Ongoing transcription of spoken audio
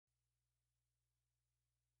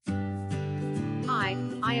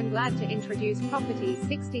I am glad to introduce property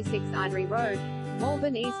 66 Ardrie Road,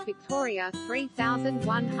 Malvern, East Victoria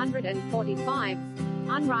 3145.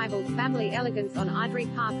 Unrivaled family elegance on Ardrie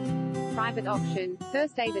Park. Private auction,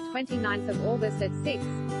 Thursday the 29th of August at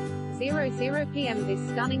 6:00 p.m. This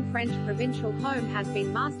stunning French provincial home has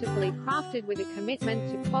been masterfully crafted with a commitment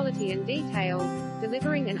to quality and detail,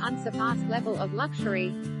 delivering an unsurpassed level of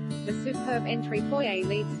luxury. The superb entry foyer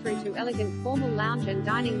leads through to elegant formal lounge and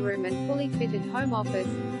dining room and fully fitted home office,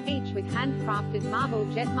 each with handcrafted marble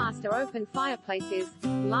Jetmaster open fireplaces,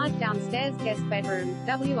 large downstairs guest bedroom,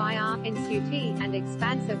 WIR, NSUT, and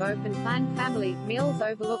expansive open-plan family meals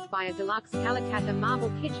overlooked by a deluxe Calicut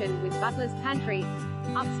marble kitchen with butler's pantry.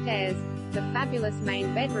 Upstairs, the fabulous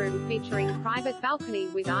main bedroom featuring private balcony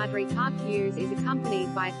with Ardrie Park views is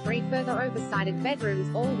accompanied by 3 further oversized bedrooms,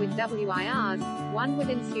 all with WIRs, 1 with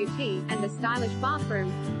NSUT, and a stylish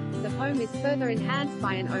bathroom. The home is further enhanced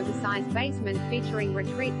by an oversized basement featuring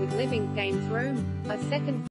retreat with living, games room, a second